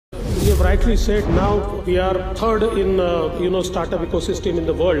you rightly said, now we are third in startup ecosystem in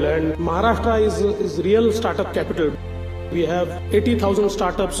the world, and Maharashtra is real startup capital. We have 80,000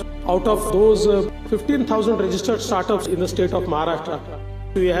 startups. Out of those, 15,000 registered startups in the state of Maharashtra.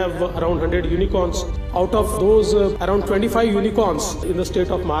 We have around 100 unicorns. Out of those, around 25 unicorns in the state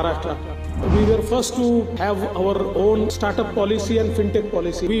of Maharashtra. We were first to have our own startup policy and fintech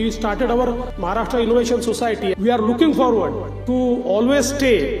policy. We started our Maharashtra Innovation Society. We are looking forward to always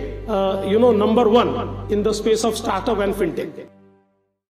stay, number one in the space of startup and fintech.